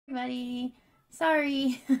Everybody.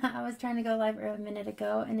 Sorry, I was trying to go live a minute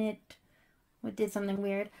ago and it did something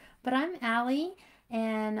weird. But I'm Allie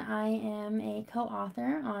and I am a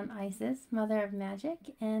co-author on Isis, Mother of Magic,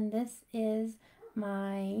 and this is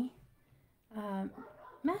my um,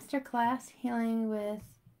 masterclass healing with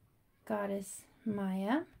Goddess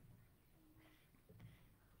Maya.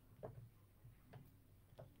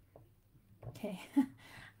 Okay,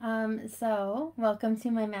 so welcome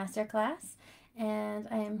to my masterclass, and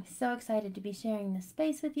I am so excited to be sharing this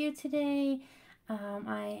space with you today.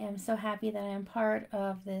 I am so happy that I am part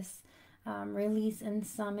of this release and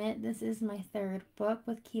summit. This is my third book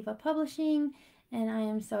with Kiva Publishing, and I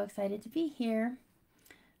am so excited to be here.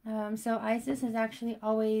 So Isis has actually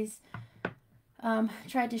always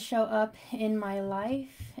tried to show up in my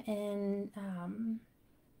life and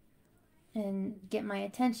get my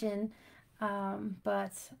attention.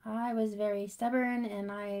 But I was very stubborn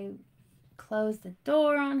and I closed the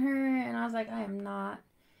door on her and I was like, I am not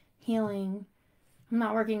healing. I'm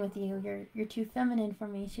not working with you. You're too feminine for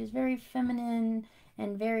me. She was very feminine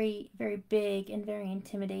and very, very big and very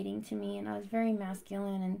intimidating to me, and I was very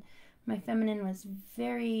masculine, and my feminine was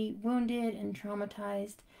very wounded and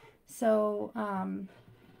traumatized. So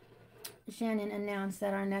Shannon announced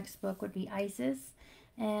that our next book would be Isis,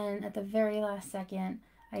 and at the very last second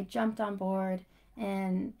I jumped on board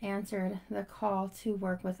and answered the call to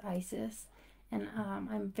work with Isis. And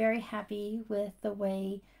I'm very happy with the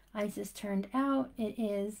way Isis turned out. It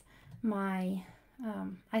is my,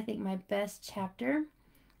 I think, my best chapter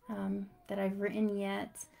that I've written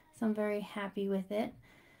yet. So I'm very happy with it.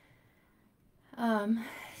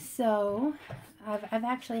 So I've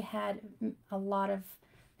actually had a lot of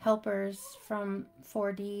helpers from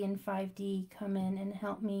 4D and 5D come in and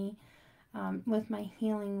help me with my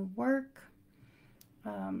healing work.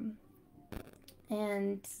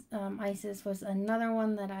 Isis was another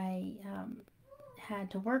one that I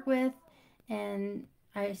had to work with, and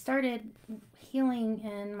I started healing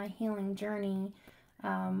and my healing journey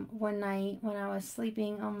one night when I was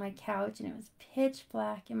sleeping on my couch and it was pitch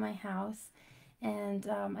black in my house, and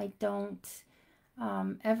I don't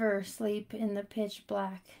ever sleep in the pitch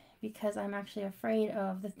black because I'm actually afraid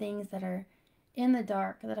of the things that are in the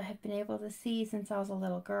dark that I have been able to see since I was a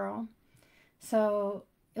little girl. So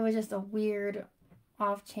it was just a weird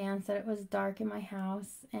off chance that it was dark in my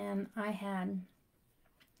house and I had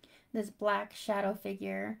this black shadow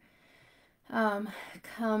figure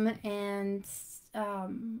come and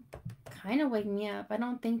kind of wake me up. I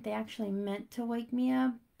don't think they actually meant to wake me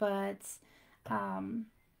up, but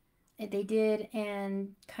they did,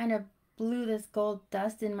 and kind of blew this gold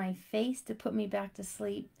dust in my face to put me back to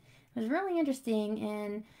sleep. It was really interesting,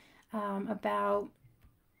 and about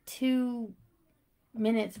 2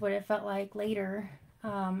 minutes, what it felt like later,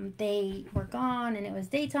 they were gone and it was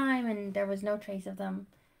daytime and there was no trace of them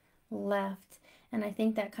left. And I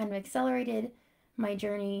think that kind of accelerated my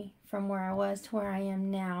journey from where I was to where I am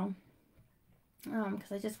now,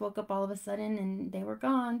 because I just woke up all of a sudden and they were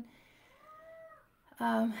gone.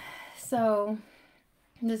 So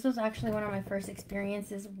this was actually one of my first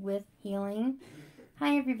experiences with healing.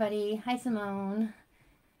 Hi everybody. Hi Simone.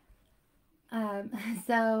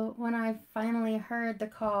 So when I finally heard the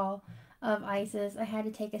call of Isis, I had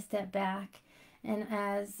to take a step back. And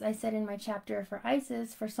as I said in my chapter for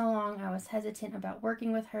Isis, for so long I was hesitant about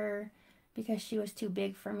working with her because she was too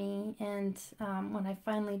big for me. And when I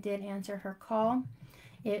finally did answer her call,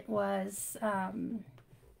 it was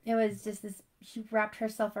just this. She wrapped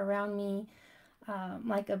herself around me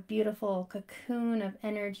like a beautiful cocoon of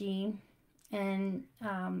energy, and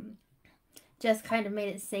just kind of made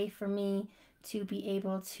it safe for me to be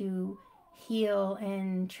able to heal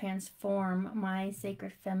and transform my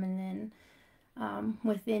sacred feminine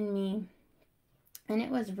within me. And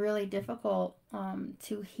it was really difficult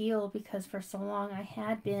to heal because for so long I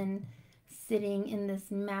had been sitting in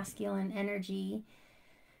this masculine energy,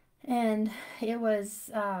 and it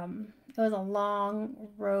was a long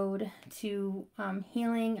road to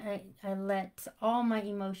healing. I let all my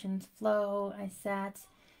emotions flow. I sat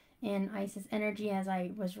in Isis energy as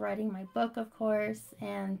I was writing my book, of course,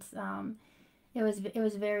 and it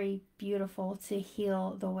was very beautiful to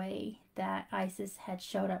heal the way that Isis had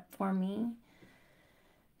showed up for me.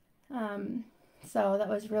 So that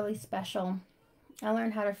was really special. I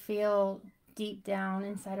learned how to feel deep down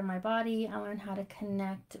inside of my body. I learned how to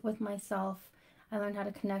connect with myself. I learned how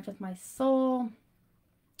to connect with my soul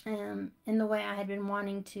in the way I had been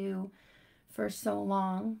wanting to for so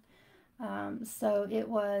long. So it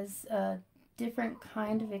was a different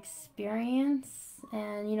kind of experience.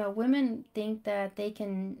 And, women think that they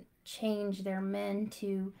can change their men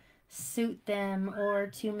to suit them or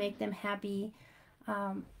to make them happy.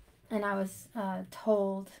 And I was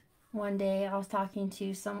told one day, I was talking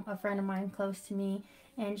to a friend of mine close to me,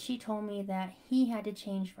 and she told me that he had to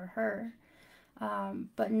change for her.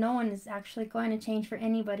 But no one is actually going to change for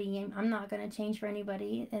anybody. I'm not going to change for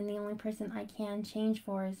anybody, and the only person I can change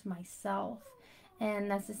for is myself. And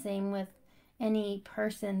that's the same with any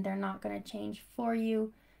person. They're not going to change for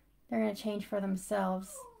you. They're going to change for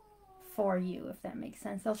themselves for you, if that makes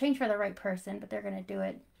sense. They'll change for the right person, but they're going to do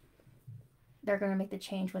it. They're going to make the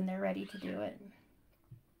change when they're ready to do it.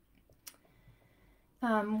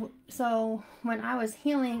 So when I was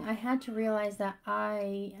healing, I had to realize that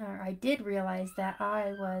I did realize that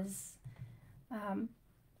I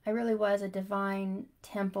really was a divine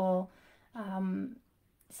temple,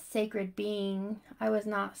 sacred being. I was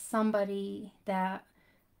not somebody that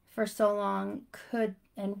for so long could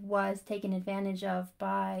and was taken advantage of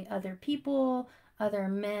by other people, other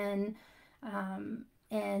men,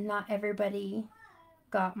 and not everybody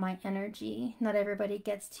got my energy. Not everybody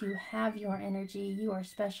gets to have your energy. You are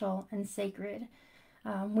special and sacred.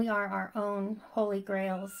 We are our own holy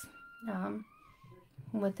grails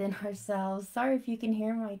within ourselves. Sorry if you can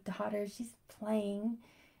hear my daughter. She's playing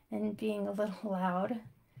and being a little loud.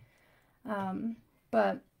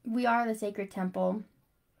 But we are the sacred temple.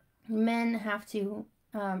 Men have to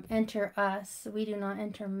enter us. We do not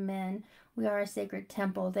enter men. We are a sacred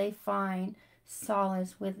temple. They find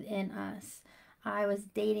solace within us. I was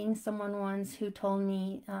dating someone once who told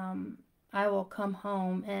me, I will come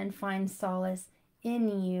home and find solace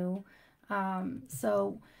in you.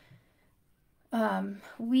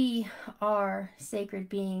 We are sacred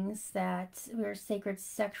beings, that we're sacred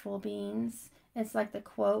sexual beings. It's like the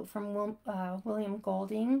quote from William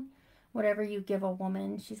Golding: whatever you give a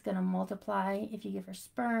woman, she's going to multiply. If you give her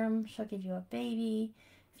sperm, she'll give you a baby.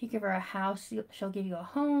 If you give her a house, she'll give you a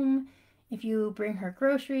home. If you bring her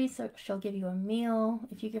groceries, so she'll give you a meal.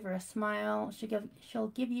 If you give her a smile, she'll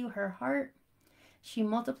give you her heart. She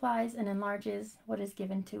multiplies and enlarges what is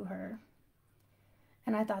given to her.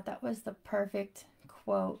 And I thought that was the perfect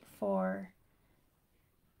quote for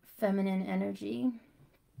feminine energy.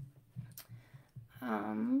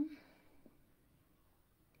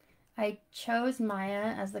 I chose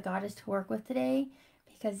Maya as the goddess to work with today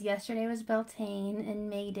because yesterday was Beltane and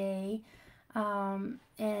May Day. And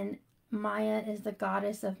Maya is the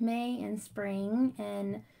goddess of May and spring,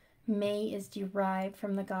 and May is derived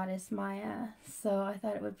from the goddess Maya. So I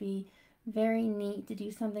thought it would be very neat to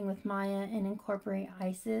do something with Maya and incorporate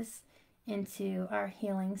Isis into our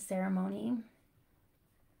healing ceremony.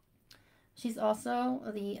 She's also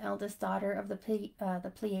the eldest daughter of the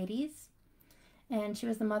Pleiades, and she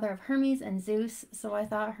was the mother of Hermes and Zeus, so I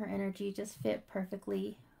thought her energy just fit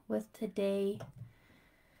perfectly with today.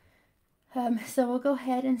 So we'll go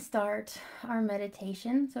ahead and start our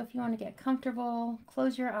meditation. So if you want to get comfortable,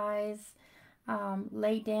 close your eyes,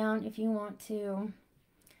 lay down if you want to,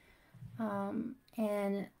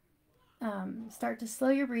 and start to slow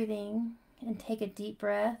your breathing and take a deep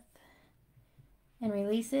breath and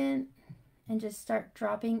release it, and just start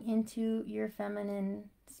dropping into your feminine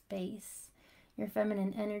space, your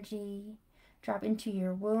feminine energy. Drop into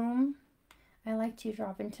your womb. I like to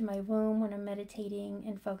drop into my womb when I'm meditating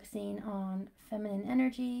and focusing on feminine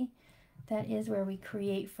energy. That is where we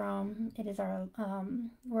create from. It is our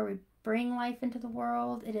where we bring life into the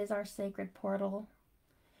world. It is our sacred portal.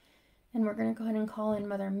 And we're going to go ahead and call in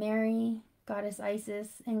Mother Mary, Goddess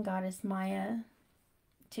Isis, and Goddess Maya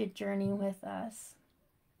to journey with us.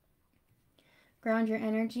 Ground your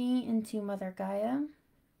energy into Mother Gaia.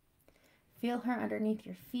 Feel her underneath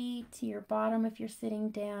your feet, to your bottom if you're sitting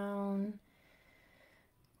down.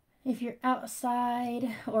 If you're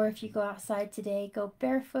outside, or if you go outside today, go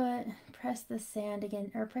barefoot, press the sand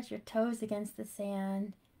again, or press your toes against the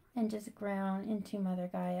sand, and just ground into Mother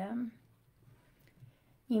Gaia.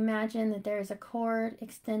 Imagine that there is a cord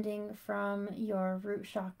extending from your root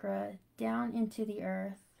chakra down into the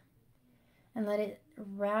earth, and let it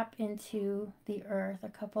wrap into the earth a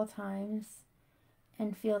couple times,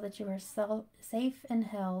 and feel that you are safe and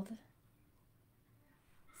held,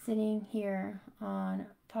 sitting here on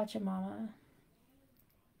Pachamama.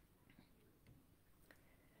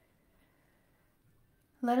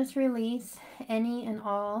 Let us release any and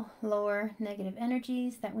all lower negative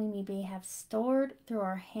energies that we maybe have stored through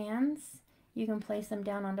our hands. You can place them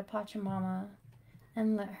down onto Pachamama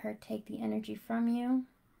and let her take the energy from you.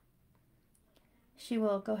 She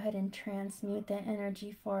will go ahead and transmute that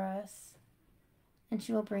energy for us, and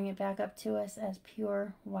she will bring it back up to us as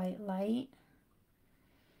pure white light.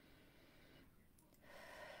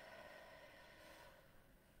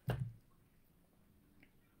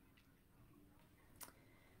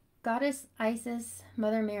 Goddess Isis,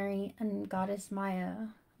 Mother Mary, and Goddess Maya,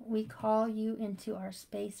 we call you into our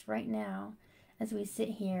space right now as we sit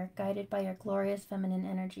here, guided by your glorious feminine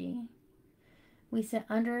energy. We sit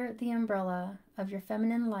under the umbrella of your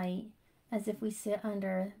feminine light as if we sit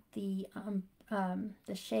under the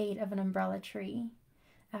shade of an umbrella tree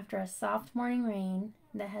after a soft morning rain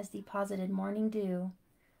that has deposited morning dew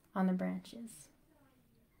on the branches.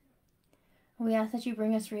 We ask that you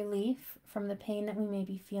bring us relief from the pain that we may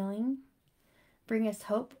be feeling, bring us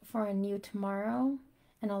hope for a new tomorrow,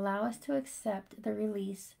 and allow us to accept the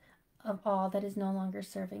release of all that is no longer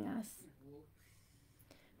serving us.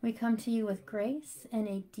 We come to you with grace and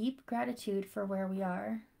a deep gratitude for where we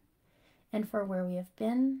are, and for where we have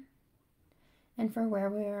been, and for where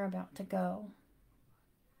we are about to go.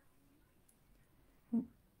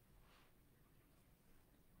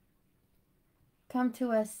 Come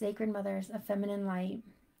to us, sacred mothers of feminine light.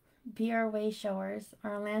 Be our way showers,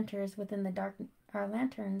 our lanterns within the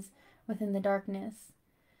darkness.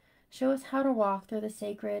 Show us how to walk through the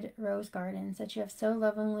sacred rose gardens that you have so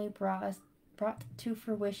lovingly brought to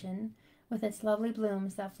fruition with its lovely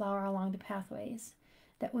blooms that flower along the pathways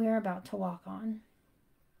that we are about to walk on.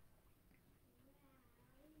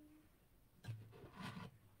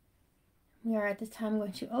 We are at this time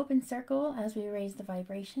going to open circle as we raise the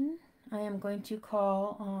vibration. I am going to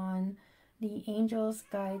call on the angels,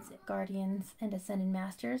 guides, guardians, and ascended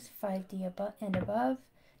masters, 5D and above,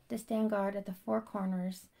 to stand guard at the four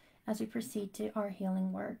corners as we proceed to our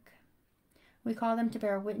healing work. We call them to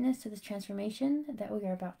bear witness to this transformation that we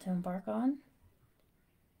are about to embark on.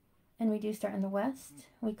 And we do start in the west.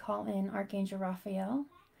 We call in Archangel Raphael.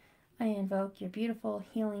 I invoke your beautiful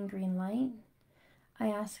healing green light. I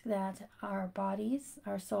ask that our bodies,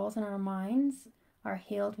 our souls, and our minds are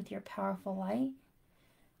healed with your powerful light,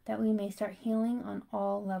 that we may start healing on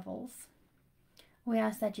all levels. We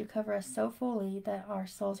ask that you cover us so fully that our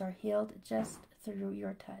souls are healed just through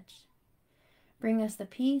your touch. Bring us the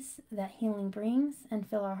peace that healing brings and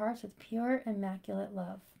fill our hearts with pure, immaculate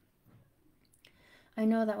love. I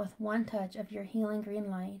know that with one touch of your healing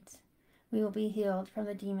green light, we will be healed from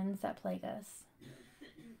the demons that plague us.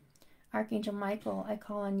 Archangel Michael, I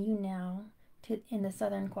call on you now in the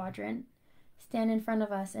southern quadrant. Stand in front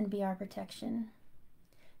of us and be our protection.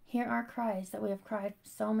 Hear our cries that we have cried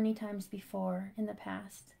so many times before in the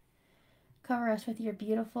past. Cover us with your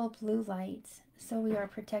beautiful blue light so we are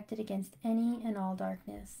protected against any and all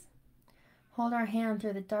darkness. Hold our hand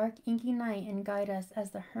through the dark, inky night and guide us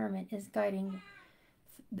as the hermit is guiding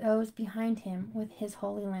those behind him with his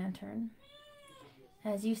holy lantern.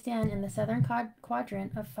 As you stand in the southern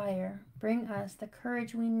quadrant of fire, bring us the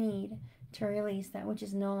courage we need to release that which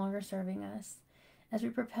is no longer serving us, as we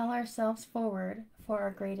propel ourselves forward for our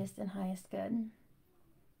greatest and highest good.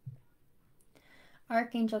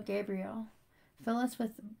 Archangel Gabriel, fill us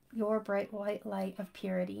with your bright white light of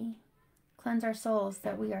purity. Cleanse our souls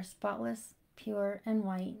that we are spotless, pure, and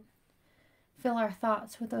white. Fill our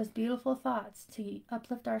thoughts with those beautiful thoughts to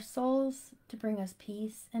uplift our souls, to bring us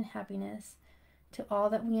peace and happiness to all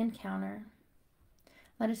that we encounter.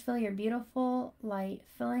 Let us feel your beautiful light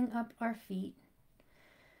filling up our feet,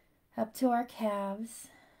 up to our calves,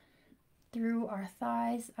 through our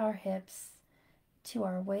thighs, our hips, to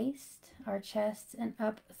our waist, our chest, and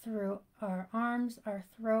up through our arms, our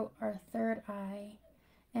throat, our third eye,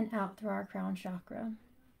 and out through our crown chakra.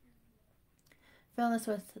 Fill us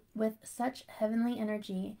with such heavenly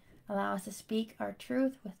energy. Allow us to speak our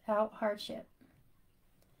truth without hardship.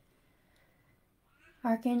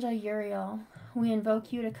 Archangel Uriel, we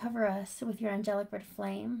invoke you to cover us with your angelic red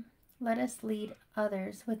flame. Let us lead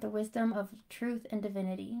others with the wisdom of truth and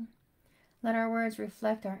divinity. Let our words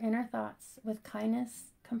reflect our inner thoughts with kindness,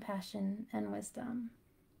 compassion, and wisdom.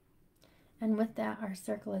 And with that, our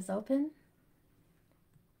circle is open.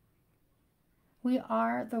 We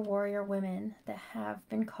are the warrior women that have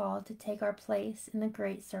been called to take our place in the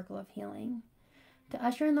great circle of healing, to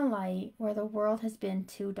usher in the light where the world has been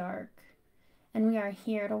too dark. And we are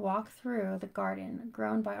here to walk through the garden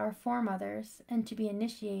grown by our foremothers and to be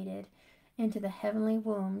initiated into the heavenly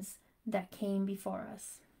wombs that came before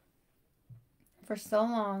us. For so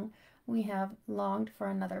long, we have longed for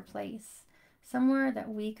another place, somewhere that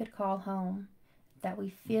we could call home, that we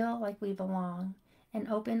feel like we belong, and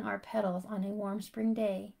open our petals on a warm spring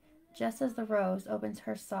day, just as the rose opens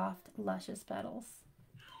her soft, luscious petals.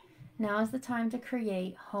 Now is the time to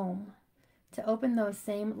create home, to open those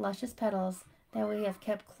same luscious petals that we have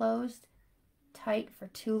kept closed tight for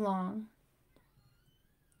too long.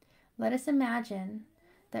 Let us imagine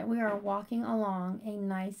that we are walking along a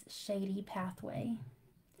nice shady pathway,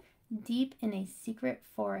 deep in a secret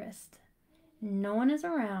forest, No one is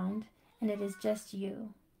around, and it is just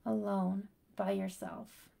you, alone, by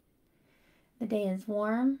yourself. The day is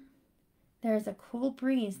warm. There is a cool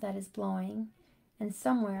breeze that is blowing, and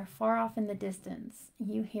somewhere far off in the distance,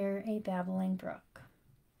 you hear a babbling brook.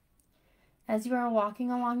 As you are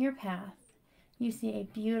walking along your path, you see a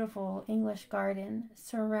beautiful English garden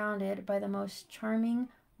surrounded by the most charming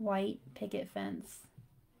white picket fence.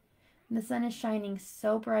 The sun is shining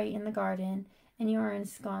so bright in the garden, and you are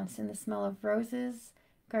ensconced in the smell of roses,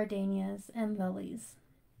 gardenias, and lilies.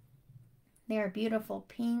 They are beautiful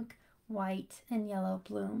pink, white, and yellow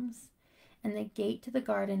blooms, and the gate to the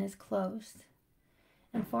garden is closed.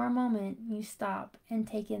 And for a moment you stop and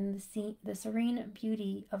take in the serene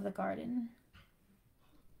beauty of the garden.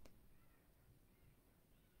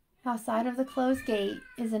 Outside of the closed gate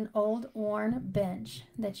is an old worn bench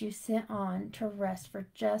that you sit on to rest for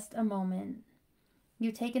just a moment.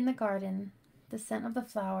 You take in the garden, the scent of the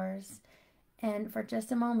flowers, and for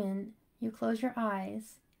just a moment you close your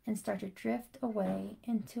eyes and start to drift away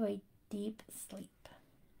into a deep sleep.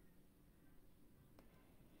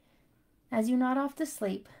 As you nod off to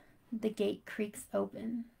sleep, the gate creaks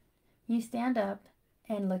open. You stand up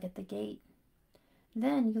and look at the gate.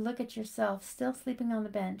 Then you look at yourself still sleeping on the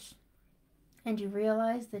bench, and you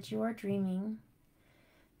realize that you are dreaming.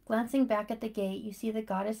 Glancing back at the gate, you see the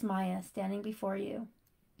goddess Maya standing before you.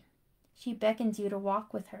 She beckons you to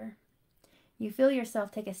walk with her. You feel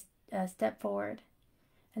yourself take a step forward,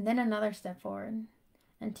 and then another step forward,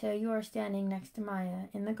 until you are standing next to Maya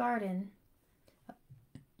in the garden.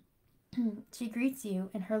 She greets you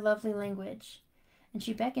in her lovely language, and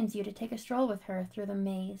she beckons you to take a stroll with her through the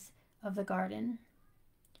maze of the garden.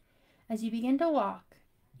 As you begin to walk,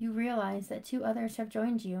 you realize that two others have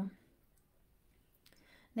joined you.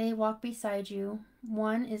 They walk beside you.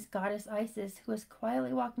 One is Goddess Isis, who is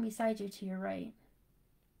quietly walking beside you to your right.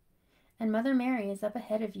 And Mother Mary is up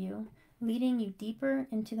ahead of you, leading you deeper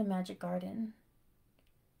into the magic garden.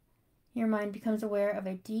 Your mind becomes aware of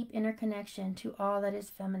a deep interconnection to all that is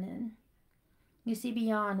feminine. You see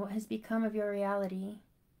beyond what has become of your reality.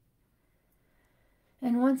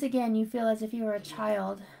 And once again, you feel as if you are a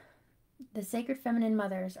child. The sacred feminine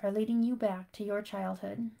mothers are leading you back to your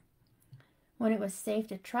childhood, when it was safe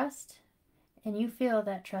to trust, and you feel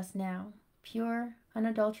that trust now, pure,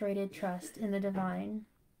 unadulterated trust in the divine.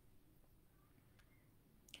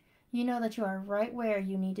 You know that you are right where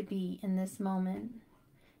you need to be in this moment.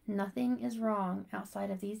 Nothing is wrong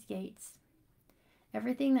outside of these gates.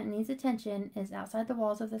 Everything that needs attention is outside the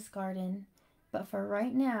walls of this garden, but for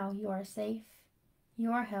right now you are safe,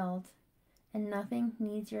 you are held, and nothing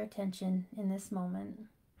needs your attention in this moment.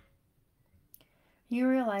 You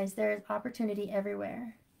realize there is opportunity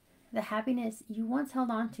everywhere. The happiness you once held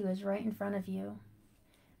on to is right in front of you.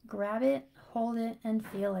 Grab it, hold it, and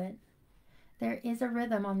feel it. There is a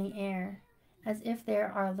rhythm on the air, as if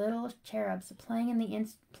there are little cherubs playing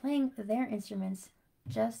their instruments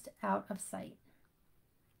just out of sight.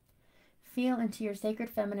 Feel into your sacred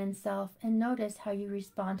feminine self and notice how you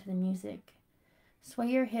respond to the music. Sway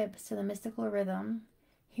your hips to the mystical rhythm.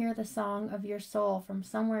 Hear the song of your soul from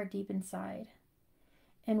somewhere deep inside.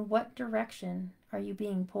 In what direction are you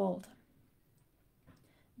being pulled?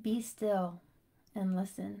 Be still and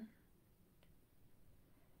listen.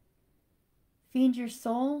 Feed your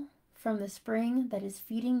soul from the spring that is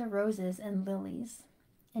feeding the roses and lilies,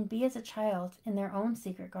 and be as a child in their own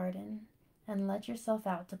secret garden, and let yourself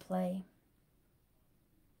out to play.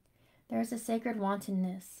 There is a sacred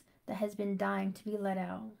wantonness that has been dying to be let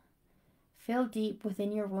out. Feel deep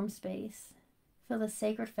within your womb space. Feel the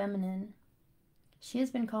sacred feminine. She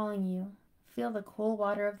has been calling you. Feel the cool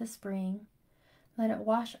water of the spring. Let it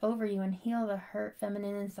wash over you and heal the hurt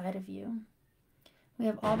feminine inside of you. We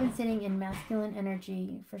have all been sitting in masculine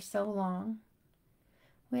energy for so long.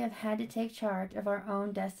 We have had to take charge of our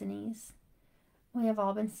own destinies. We have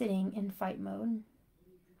all been sitting in fight mode.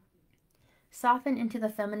 Soften into the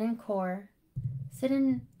feminine core. Sit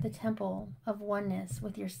in the temple of oneness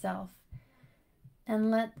with yourself,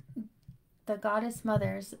 and let the goddess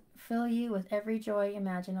mothers fill you with every joy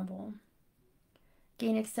imaginable.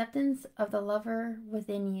 Gain acceptance of the lover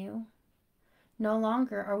within you. No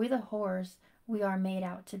longer are we the whores we are made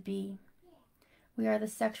out to be. We are the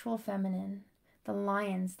sexual feminine, the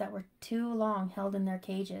lions that were too long held in their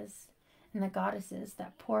cages, and the goddesses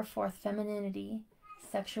that pour forth femininity,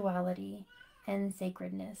 sexuality, and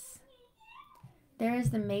sacredness. There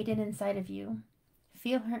is the maiden inside of you.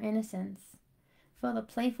 Feel her innocence. Feel the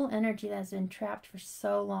playful energy that has been trapped for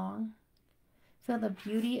so long. Feel the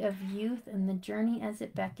beauty of youth and the journey as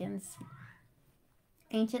it beckons.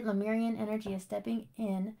 Ancient Lemurian energy is stepping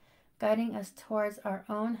in, guiding us towards our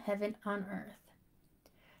own heaven on earth.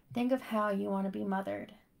 Think of how you want to be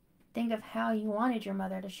mothered. Think of how you wanted your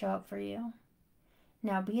mother to show up for you.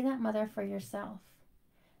 Now be that mother for yourself.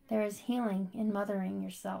 There is healing in mothering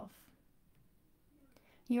yourself.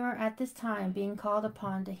 You are at this time being called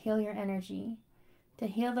upon to heal your energy, to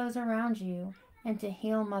heal those around you, and to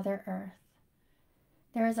heal Mother Earth.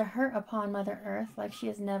 There is a hurt upon Mother Earth like she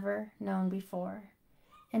has never known before,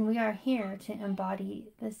 and we are here to embody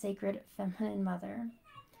the sacred feminine mother.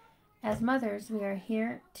 As mothers, we are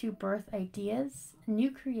here to birth ideas,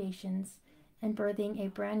 new creations, and birthing a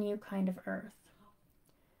brand new kind of earth.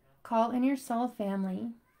 Call in your soul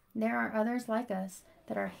family. There are others like us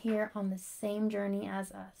that are here on the same journey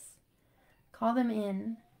as us. Call them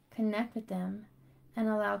in, connect with them, and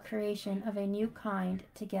allow creation of a new kind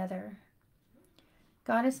together.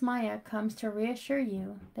 Goddess Maya comes to reassure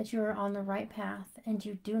you that you are on the right path and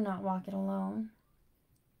you do not walk it alone.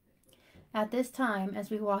 At this time, as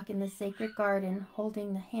we walk in the sacred garden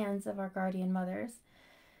holding the hands of our guardian mothers,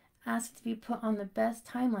 ask to be put on the best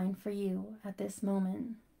timeline for you at this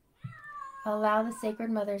moment. Allow the sacred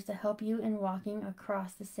mothers to help you in walking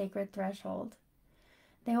across the sacred threshold.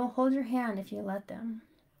 They will hold your hand if you let them,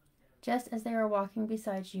 just as they are walking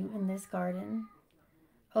beside you in this garden.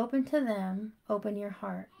 Open to them, open your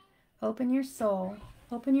heart, open your soul,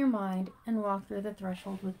 open your mind, and walk through the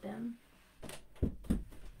threshold with them.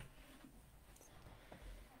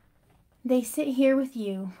 They sit here with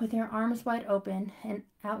you, with their arms wide open and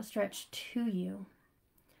outstretched to you.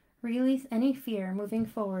 Release any fear moving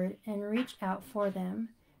forward and reach out for them,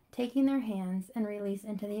 taking their hands and release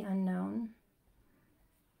into the unknown.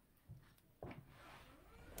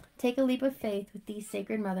 Take a leap of faith with these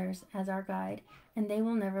sacred mothers as our guide, and they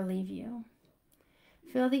will never leave you.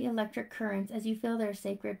 Feel the electric currents as you feel their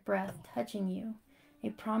sacred breath touching you,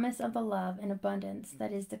 a promise of the love and abundance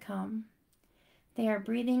that is to come. They are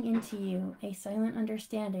breathing into you a silent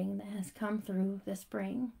understanding that has come through the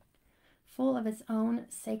spring, full of its own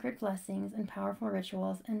sacred blessings and powerful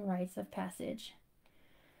rituals and rites of passage.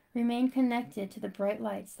 Remain connected to the bright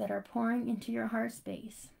lights that are pouring into your heart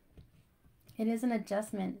space. It is an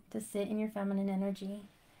adjustment to sit in your feminine energy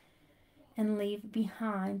and leave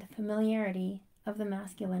behind the familiarity of the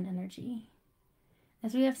masculine energy.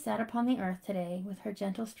 As we have sat upon the earth today with her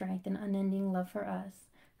gentle strength and unending love for us,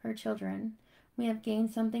 her children, we have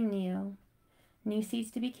gained something new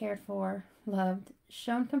seeds to be cared for, loved,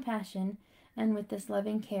 shown compassion, and with this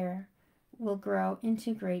loving care will grow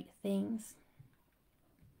into great things.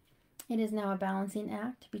 It is now a balancing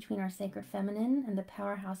act between our sacred feminine and the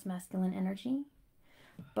powerhouse masculine energy.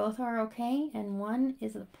 Both are okay, and one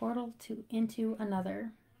is the portal into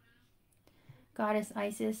another. Goddess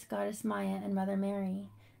Isis, Goddess Maya, and Mother Mary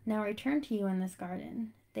now return to you in this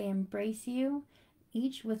garden. They embrace you,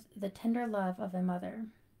 each with the tender love of a mother.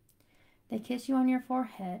 They kiss you on your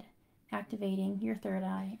forehead, activating your third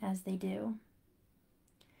eye as they do.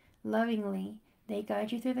 Lovingly, they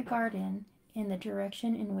guide you through the garden in the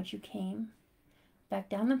direction in which you came, back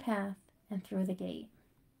down the path and through the gate.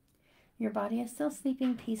 Your body is still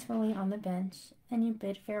sleeping peacefully on the bench, and you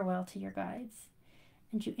bid farewell to your guides,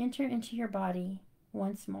 and you enter into your body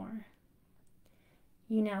once more.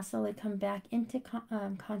 You now slowly come back into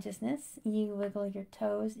consciousness. You wiggle your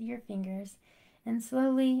toes, your fingers, and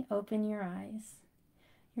slowly open your eyes.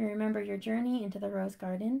 You remember your journey into the rose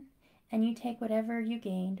garden, and you take whatever you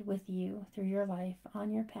gained with you through your life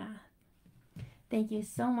on your path. Thank you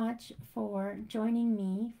so much for joining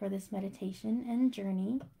me for this meditation and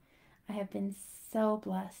journey. I have been so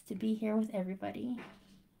blessed to be here with everybody.